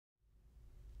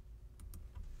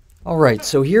Alright,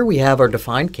 so here we have our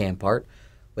defined cam part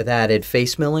with added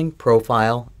face milling,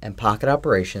 profile, and pocket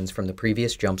operations from the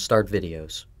previous Jumpstart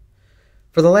videos.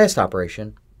 For the last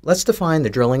operation, let's define the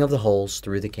drilling of the holes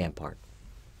through the cam part.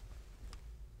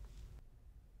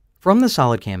 From the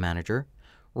SolidCAM Manager,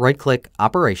 right-click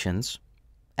Operations,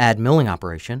 Add Milling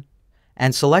Operation,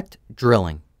 and select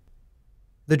Drilling.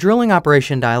 The Drilling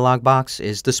Operation dialog box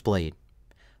is displayed.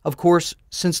 Of course,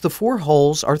 since the 4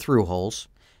 holes are through holes,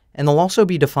 and they'll also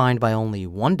be defined by only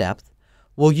one depth,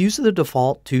 we'll use the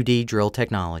default 2D drill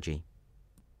technology.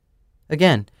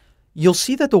 Again, you'll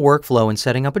see that the workflow in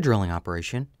setting up a drilling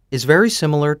operation is very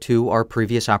similar to our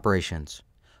previous operations.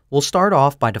 We'll start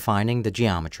off by defining the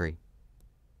geometry.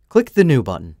 Click the New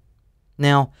button.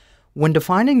 Now, when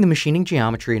defining the machining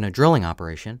geometry in a drilling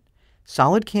operation,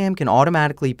 SolidCAM can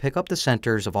automatically pick up the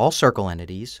centers of all circle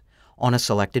entities on a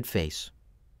selected face.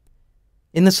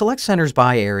 In the Select Centers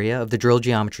By area of the Drill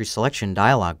Geometry Selection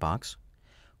dialog box,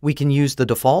 we can use the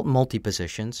default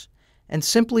multi-positions and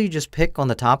simply just pick on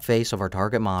the top face of our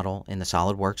target model in the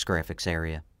SolidWorks graphics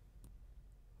area.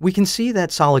 We can see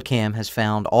that SolidCAM has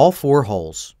found all 4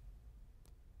 holes.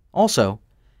 Also,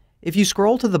 if you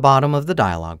scroll to the bottom of the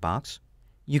dialog box,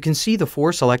 you can see the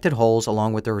 4 selected holes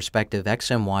along with their respective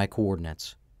X and Y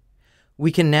coordinates.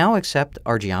 We can now accept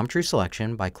our geometry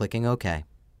selection by clicking OK.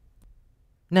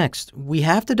 Next, we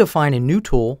have to define a new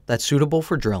tool that's suitable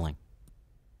for drilling.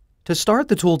 To start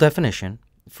the tool definition,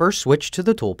 first switch to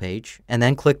the tool page and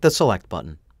then click the Select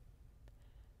button.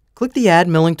 Click the Add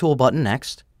Milling Tool button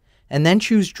next, and then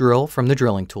choose Drill from the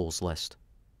Drilling Tools list.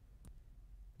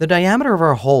 The diameter of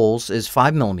our holes is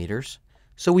 5 millimeters,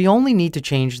 so we only need to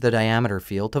change the diameter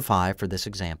field to 5 for this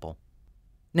example.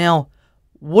 Now,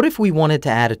 what if we wanted to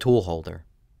add a tool holder?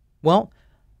 Well,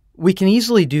 we can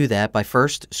easily do that by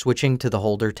first switching to the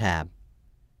Holder tab.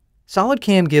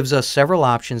 SolidCAM gives us several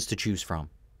options to choose from.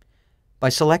 By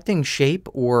selecting Shape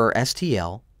or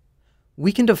STL,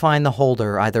 we can define the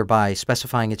holder either by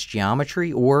specifying its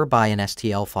geometry or by an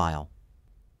STL file.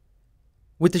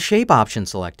 With the Shape option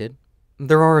selected,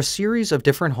 there are a series of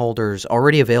different holders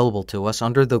already available to us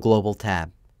under the Global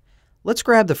tab. Let's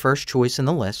grab the first choice in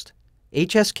the list,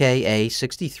 HSK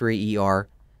A63ER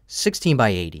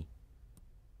 16x80.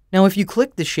 Now if you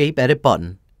click the Shape Edit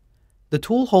button, the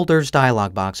Tool Holders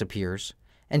dialog box appears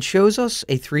and shows us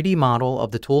a 3D model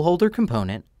of the tool holder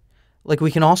component, like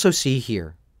we can also see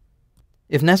here.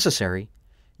 If necessary,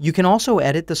 you can also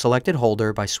edit the selected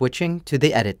holder by switching to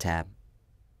the Edit tab.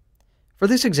 For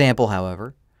this example,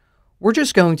 however, we're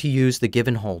just going to use the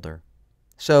given holder,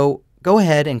 so go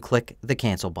ahead and click the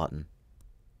Cancel button.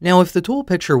 Now if the Tool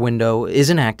Picture window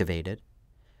isn't activated,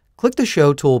 click the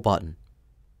Show Tool button.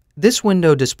 This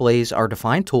window displays our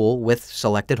defined tool with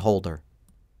selected holder.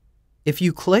 If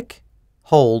you click,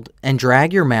 hold, and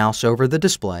drag your mouse over the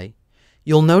display,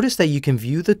 you'll notice that you can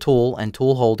view the tool and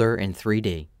tool holder in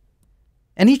 3D.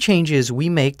 Any changes we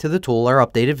make to the tool are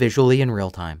updated visually in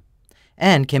real time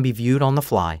and can be viewed on the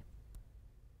fly.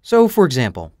 So, for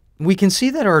example, we can see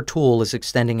that our tool is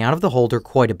extending out of the holder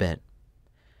quite a bit.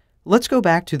 Let's go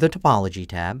back to the Topology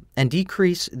tab and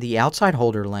decrease the outside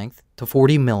holder length to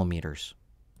 40 millimeters.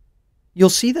 You'll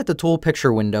see that the Tool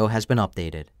Picture window has been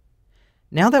updated.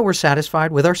 Now that we're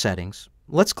satisfied with our settings,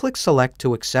 let's click Select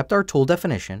to accept our tool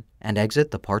definition and exit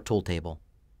the Part Tool table.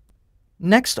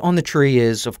 Next on the tree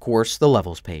is, of course, the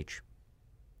Levels page.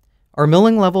 Our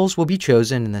milling levels will be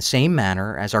chosen in the same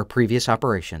manner as our previous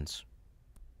operations.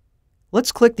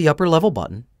 Let's click the Upper Level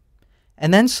button,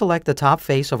 and then select the top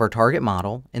face of our target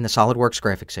model in the SolidWorks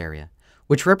graphics area,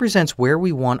 which represents where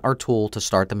we want our tool to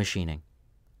start the machining.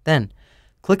 Then,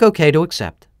 click OK to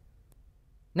accept.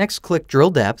 Next, click Drill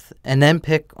Depth and then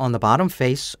pick on the bottom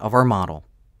face of our model,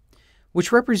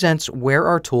 which represents where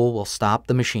our tool will stop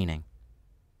the machining.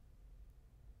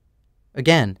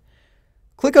 Again,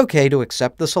 click OK to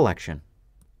accept the selection.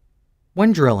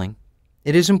 When drilling,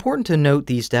 it is important to note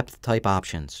these depth type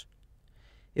options.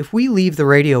 If we leave the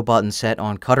radio button set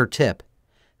on Cutter Tip,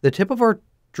 the tip of our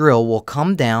drill will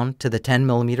come down to the 10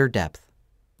 millimeter depth.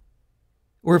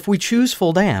 Or if we choose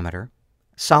Full Diameter,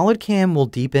 SolidCAM will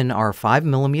deepen our 5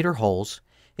 millimeter holes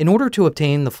in order to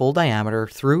obtain the full diameter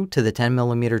through to the 10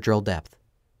 millimeter drill depth.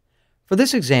 For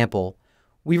this example,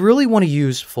 we really want to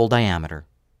use full diameter.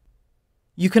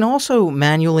 You can also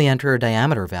manually enter a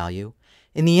diameter value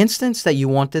in the instance that you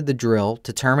wanted the drill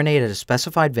to terminate at a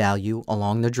specified value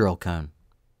along the drill cone.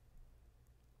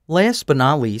 Last but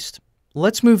not least,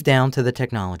 let's move down to the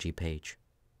Technology page.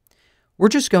 We're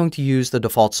just going to use the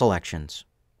default selections.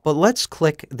 But let's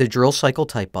click the Drill Cycle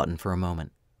Type button for a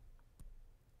moment.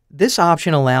 This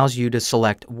option allows you to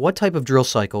select what type of drill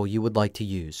cycle you would like to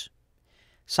use.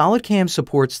 SolidCAM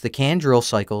supports the CAN drill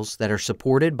cycles that are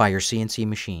supported by your CNC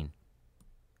machine.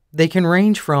 They can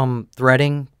range from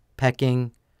threading,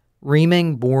 pecking,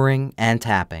 reaming, boring, and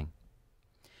tapping.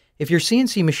 If your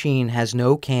CNC machine has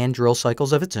no CAN drill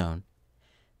cycles of its own,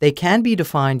 they can be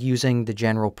defined using the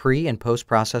general pre- and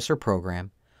post-processor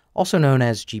program, also known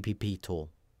as GPP tool.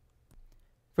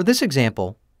 For this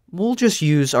example, we'll just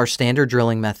use our standard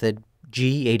drilling method,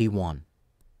 G81.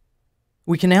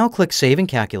 We can now click Save and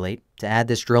Calculate to add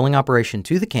this drilling operation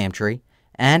to the CAM tree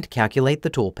and calculate the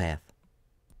toolpath.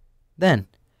 Then,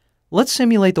 let's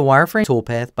simulate the wireframe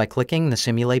toolpath by clicking the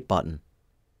Simulate button.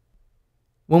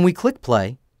 When we click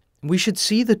Play, we should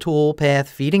see the toolpath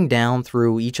feeding down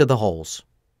through each of the holes.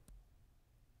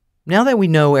 Now that we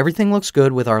know everything looks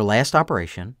good with our last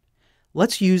operation,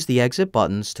 let's use the Exit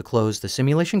buttons to close the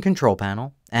Simulation Control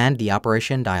Panel and the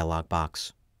Operation dialog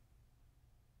box.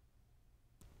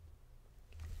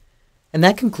 And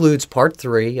that concludes Part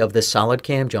 3 of this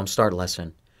SolidCAM Jumpstart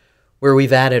lesson, where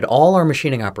we've added all our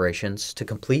machining operations to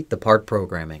complete the part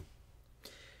programming.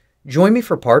 Join me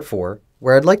for Part 4,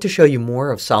 where I'd like to show you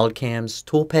more of SolidCAM's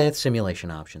toolpath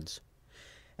simulation options.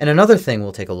 And another thing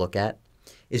we'll take a look at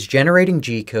is generating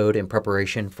G-code in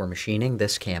preparation for machining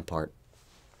this CAM part.